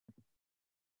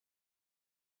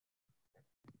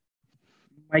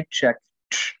Mic check.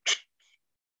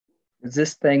 Is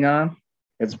this thing on?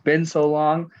 It's been so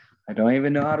long, I don't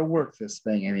even know how to work this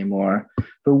thing anymore.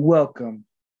 But welcome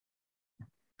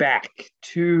back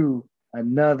to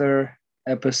another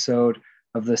episode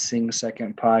of the Sing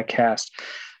Second podcast.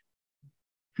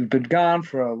 We've been gone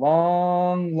for a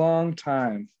long, long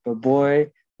time, but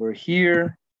boy, we're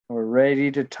here and we're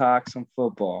ready to talk some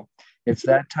football. It's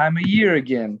that time of year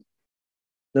again.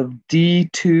 The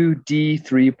D2,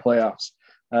 D3 playoffs.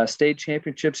 State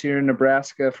championships here in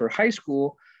Nebraska for high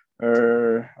school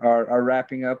are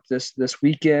wrapping up this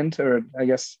weekend, or I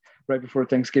guess right before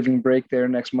Thanksgiving break there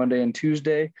next Monday and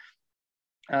Tuesday.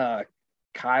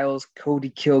 Kyle's Cody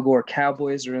Kilgore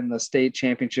Cowboys are in the state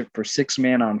championship for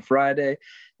six-man on Friday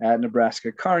at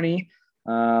Nebraska Kearney.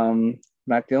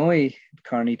 Not the only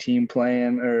Kearney team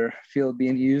playing or field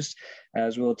being used,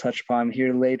 as we'll touch upon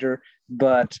here later,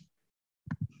 but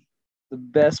the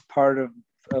best part of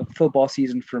football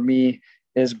season for me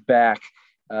is back,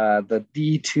 the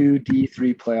D2,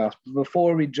 D3 playoffs.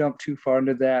 Before we jump too far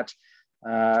into that,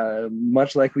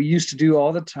 much like we used to do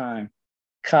all the time,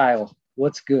 Kyle,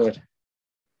 what's good?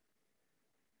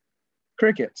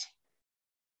 Crickets.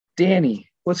 Danny,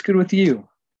 what's good with you?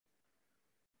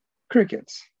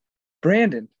 Crickets.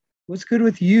 Brandon, what's good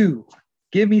with you?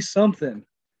 Give me something.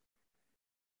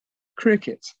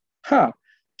 Crickets. Huh.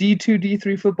 D2,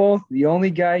 D3 football, the only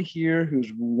guy here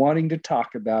who's wanting to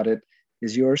talk about it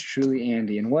is yours truly,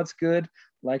 Andy. And what's good,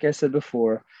 like I said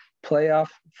before, playoff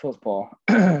football.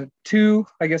 Two,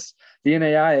 I guess the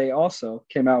NAIA also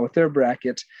came out with their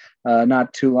bracket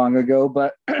not too long ago.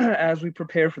 But as we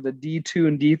prepare for the D2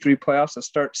 and D3 playoffs that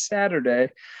start Saturday,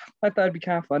 I thought it'd be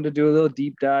kind of fun to do a little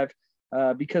deep dive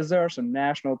because there are some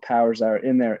national powers that are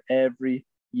in there every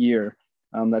year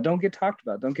that don't get talked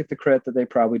about, don't get the credit that they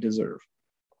probably deserve.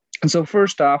 And so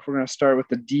first off, we're going to start with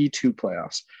the D2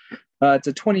 playoffs. It's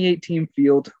a 28-team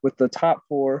field with the top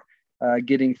four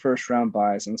getting first-round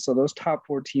byes. And so those top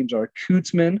four teams are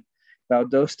Kootzman,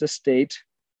 Valdosta State,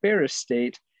 Ferris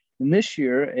State, and this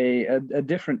year a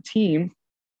different team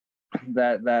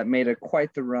that made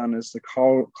quite the run is the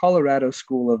Colorado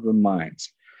School of the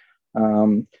Mines.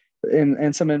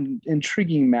 And some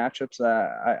intriguing matchups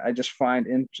that I just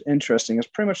find interesting is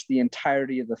pretty much the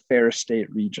entirety of the Ferris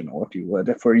State Regional, if you would,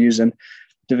 if we're using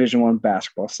Division I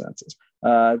basketball senses.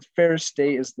 Ferris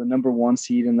State is the number one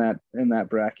seed in that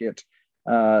bracket.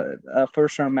 A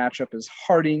first round matchup is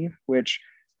Harding, which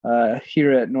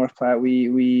here at North Platte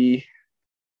we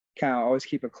kind of always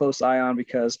keep a close eye on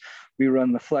because we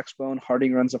run the flex bone.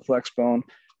 Harding runs the flex bone.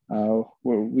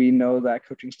 We know that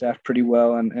coaching staff pretty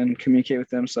well and communicate with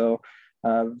them. So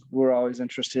we're always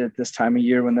interested at this time of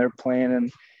year when they're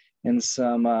playing in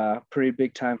some pretty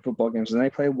big time football games. And they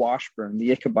play Washburn, the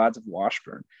Ichabods of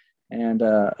Washburn, and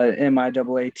an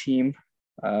MIAA team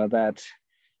that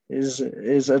is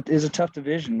a tough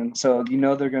division. And so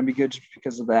they're going to be good just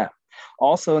because of that.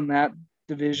 Also in that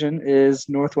division is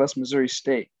Northwest Missouri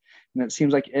State, and it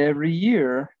seems like every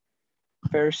year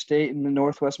Ferris State and the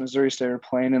Northwest Missouri State are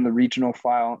playing in the regional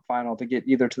final to get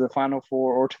either to the Final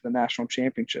Four or to the national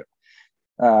championship.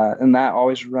 And that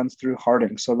always runs through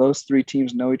Harding. So those three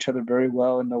teams know each other very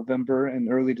well in November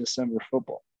and early December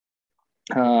football.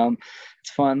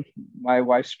 It's fun. My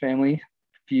wife's family,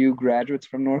 few graduates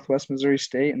from Northwest Missouri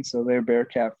State, and so they're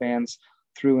Bearcat fans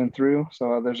through and through.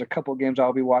 So there's a couple games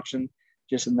I'll be watching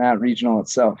just in that regional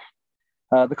itself.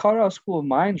 The Colorado School of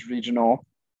Mines regional,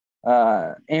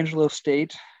 Angelo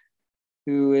State,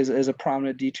 who is a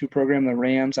prominent D2 program, the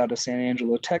Rams out of San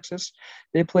Angelo, Texas.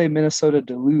 They play Minnesota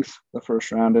Duluth the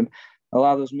first round. And a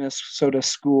lot of those Minnesota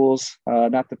schools,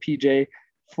 not the PJ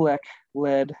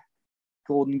Fleck-led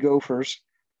Golden Gophers,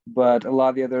 but a lot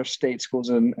of the other state schools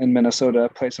in Minnesota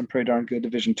play some pretty darn good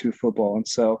Division II football. And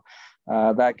so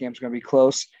that game's going to be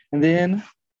close. And then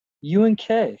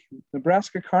UNK,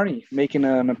 Nebraska Kearney, making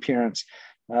an appearance.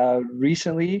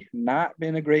 Recently not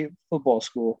been a great football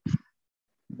school.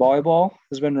 Volleyball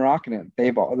has been rocking it.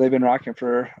 They've been rocking it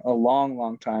for a long,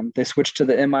 long time. They switched to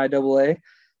the MIAA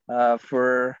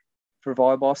for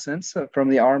volleyball since from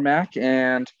the RMAC,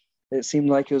 and it seemed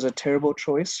like it was a terrible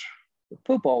choice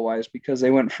football-wise because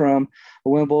they went from a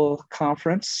winnable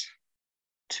conference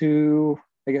to,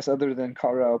 I guess, other than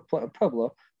Colorado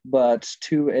Pueblo, but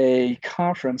to a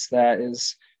conference that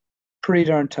is pretty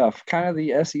darn tough, kind of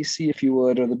the SEC, if you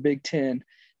would, or the Big Ten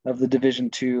of the Division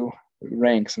II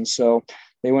ranks. And so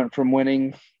they went from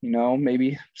winning,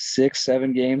 maybe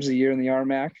 6-7 games a year in the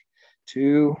RMAC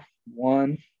to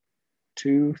 1,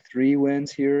 2, 3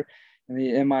 wins here in the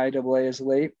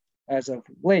MIAA as of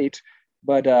late.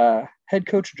 But head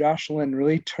coach Josh Lynn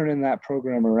really turning that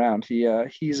program around.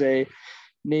 He's a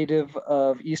native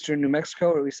of Eastern New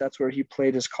Mexico, or at least that's where he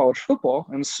played his college football.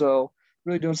 And so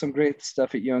really doing some great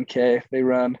stuff at UNK. They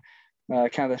run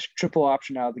kind of the triple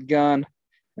option out of the gun.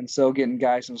 And so getting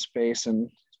guys in space and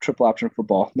triple option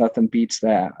football, nothing beats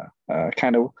that.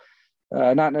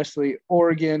 Not necessarily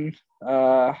Oregon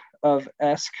of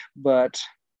esque, but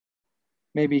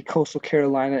maybe Coastal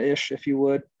Carolina-ish, if you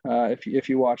would, if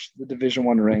you watch the Division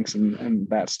I ranks and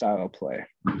that style of play.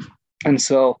 And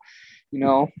so,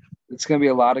 it's going to be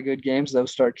a lot of good games.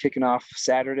 Those start kicking off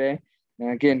Saturday.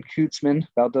 And again, Kootzman,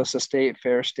 Valdosta State,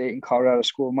 Ferris State, and Colorado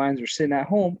School of Mines are sitting at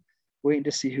home waiting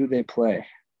to see who they play.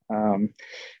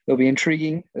 It'll be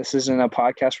intriguing. This isn't a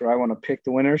podcast where I want to pick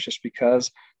the winners just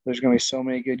because there's going to be so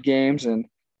many good games, and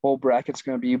whole bracket's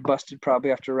going to be busted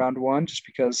probably after round one, just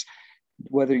because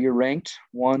whether you're ranked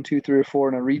 1, 2, 3, or 4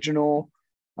 in a regional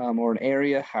or an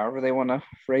area, however they want to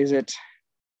phrase it,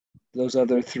 those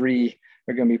other three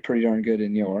are going to be pretty darn good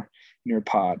in your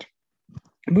pod.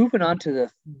 Moving on to the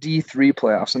D3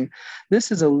 playoffs, and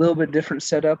this is a little bit different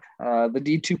setup. The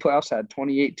D2 playoffs had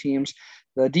 28 teams.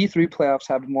 The D3 playoffs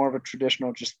have more of a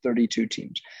traditional, just 32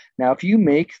 teams. Now, if you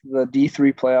make the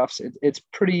D3 playoffs, it's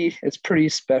pretty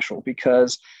special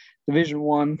because Division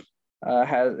One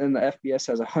has, and the FBS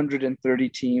has 130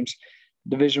 teams.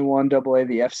 Division One AA,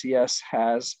 the FCS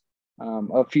has a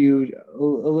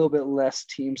little bit less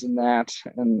teams than that,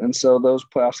 and so those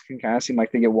playoffs can kind of seem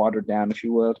like they get watered down, if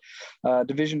you will.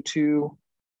 Division Two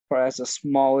probably has the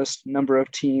smallest number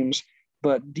of teams,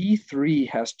 but D3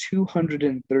 has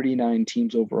 239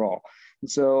 teams overall, and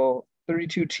so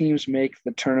 32 teams make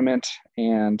the tournament,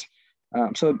 and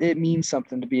so it means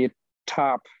something to be a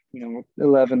top,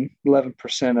 11%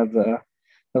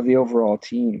 of the overall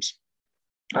teams.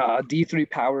 D3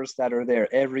 powers that are there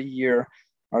every year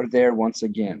are there once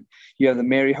again. You have the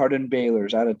Mary Hardin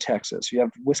Baylors out of Texas. You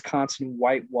have Wisconsin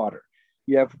Whitewater.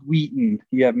 You have Wheaton.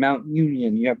 You have Mount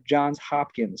Union. You have Johns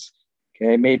Hopkins.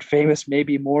 Okay, made famous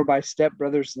maybe more by Step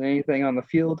Brothers than anything on the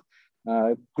field.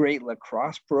 Great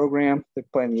lacrosse program. They're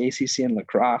playing the ACC in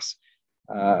lacrosse.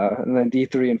 And then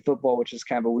D3 in football, which is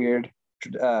kind of a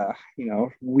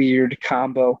weird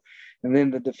combo. And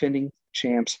then the defending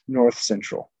champs, North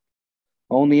Central.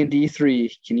 Only in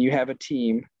D3 can you have a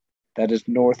team that is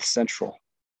North Central.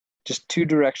 Just two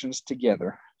directions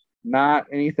together. Not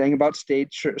anything about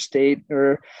state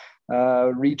or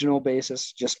regional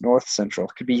basis, just North Central.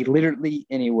 Could be literally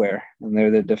anywhere, and they're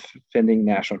the defending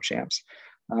national champs.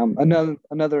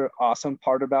 Another awesome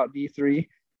part about D3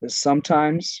 is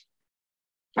sometimes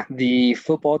the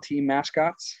football team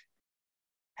mascots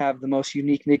have the most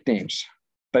unique nicknames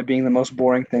by being the most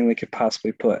boring thing they could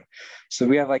possibly put. So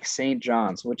we have like St.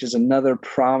 John's, which is another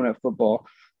prominent football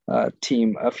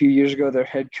team. A few years ago, their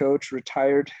head coach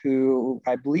retired, who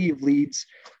I believe leads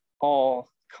all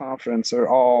conference or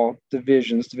all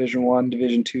divisions, Division I,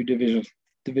 Division II,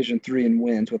 Division III, and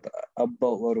wins with a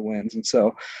boatload of wins. And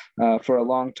so for a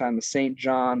long time, the St.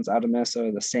 John's out of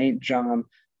Minnesota, the St.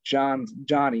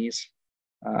 Johnnies,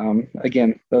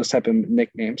 again, those type of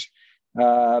nicknames.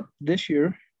 This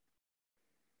year,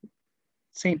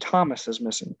 St. Thomas is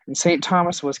missing, and St.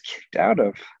 Thomas was kicked out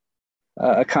of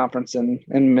a conference in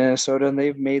Minnesota, and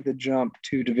they've made the jump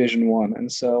to Division I.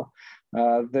 And so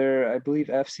they're, I believe,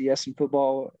 FCS in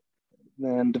football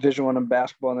and Division I in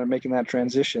basketball, and they're making that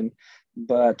transition.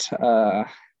 But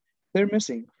they're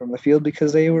missing from the field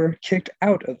because they were kicked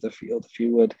out of the field, if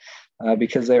you would,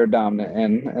 because they were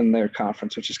dominant in their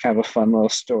conference, which is kind of a fun little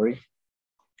story.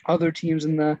 Other teams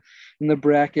in the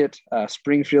bracket,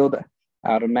 Springfield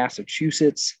out of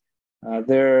Massachusetts.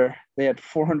 They had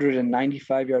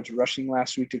 495 yards rushing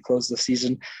last week to close the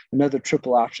season. Another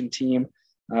triple option team.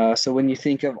 So when you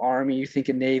think of Army, you think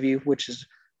of Navy, which is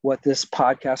what this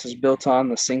podcast is built on,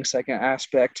 the sing second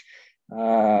aspect.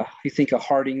 You think of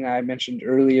Harding, I mentioned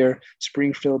earlier.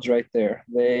 Springfield's right there.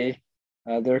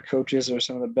 Their coaches are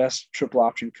some of the best triple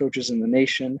option coaches in the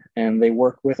nation, and they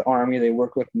work with Army, they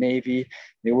work with Navy,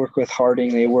 they work with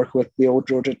Harding, they work with the old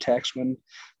Georgia Techs when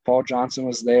Paul Johnson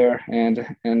was there,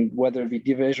 and whether it be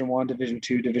Division I, Division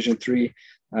II, Division III,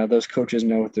 those coaches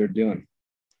know what they're doing.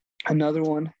 Another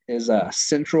one is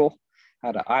Central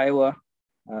out of Iowa.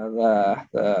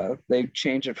 They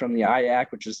changed it from the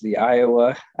IAC, which is the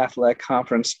Iowa Athletic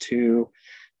Conference, to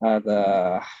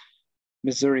the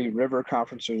Missouri River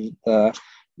Conference, or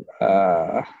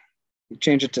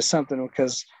change it to something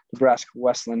because Nebraska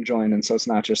Westland joined, and so it's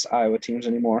not just Iowa teams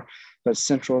anymore. But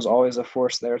Central is always a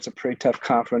force there. It's a pretty tough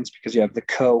conference because you have the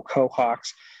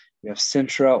Co-Hawks, you have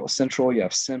Central, you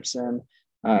have Simpson,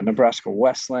 Nebraska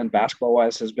Westland.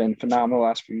 Basketball-wise has been phenomenal the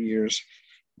last few years.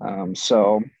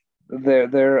 So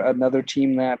they're another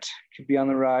team that could be on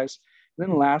the rise.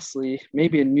 Then lastly,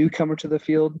 maybe a newcomer to the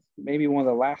field, maybe one of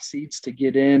the last seeds to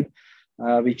get in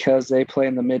because they play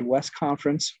in the Midwest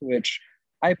Conference, which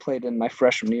I played in my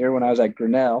freshman year when I was at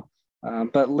Grinnell.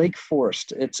 But Lake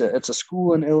Forest, it's a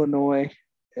school in Illinois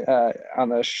on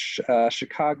the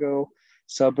Chicago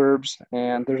suburbs,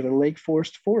 and they're the Lake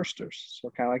Forest Foresters. So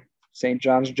kind of like St.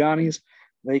 John's Johnnies,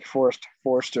 Lake Forest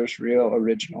Foresters, real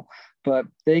original. But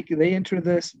they enter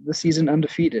the season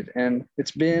undefeated, and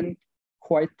it's been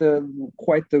quite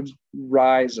the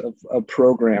rise of a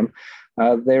program.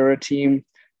 They were a team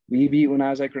we beat when I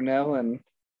was at Grinnell, and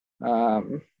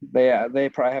they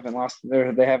probably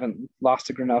haven't lost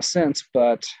to Grinnell since.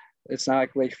 But it's not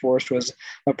like Lake Forest was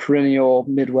a perennial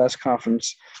Midwest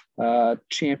Conference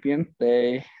champion.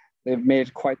 They've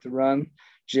made quite the run.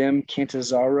 Jim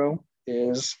Cantizaro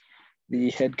is the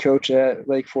head coach at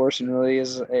Lake Forest and really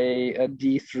is a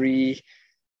D3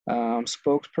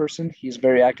 spokesperson. He's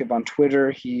very active on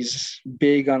Twitter. He's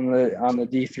big on the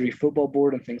D3 football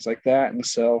board and things like that. And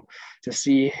so to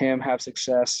see him have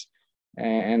success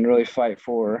and really fight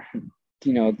for the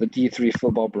D3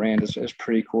 football brand is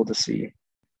pretty cool to see.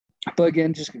 But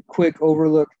again, just a quick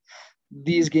overlook.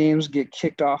 These games get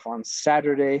kicked off on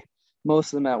Saturday,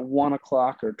 most of them at 1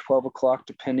 o'clock or 12 o'clock,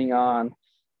 depending on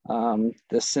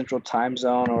the central time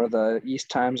zone or the east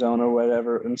time zone or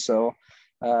whatever. And so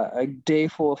a day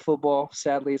full of football.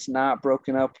 Sadly, it's not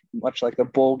broken up much like the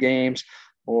bowl games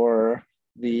or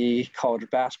the college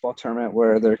basketball tournament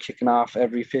where they're kicking off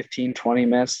every 15, 20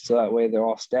 minutes. So that way they're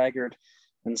all staggered.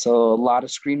 And so a lot of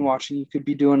screen watching you could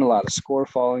be doing, a lot of score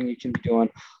following you can be doing,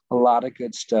 a lot of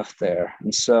good stuff there.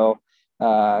 And so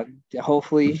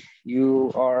hopefully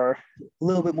you are a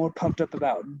little bit more pumped up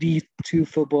about D2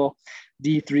 football,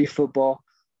 D3 football.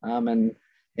 And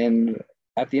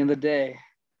at the end of the day,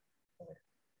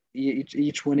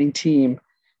 each winning team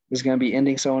is going to be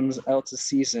ending someone else's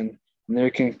season, and they're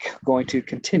going to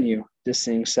continue to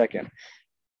sing second.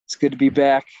 It's good to be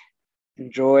back.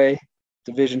 Enjoy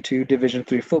Division II, Division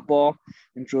III football.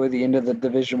 Enjoy the end of the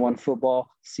Division I football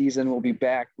season. We'll be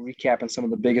back recapping some of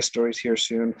the biggest stories here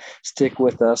soon. Stick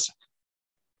with us.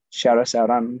 Shout us out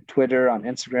on Twitter, on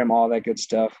Instagram, all that good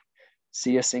stuff.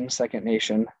 See you, Sing Second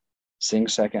Nation. Sing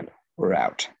Second. We're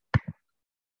out.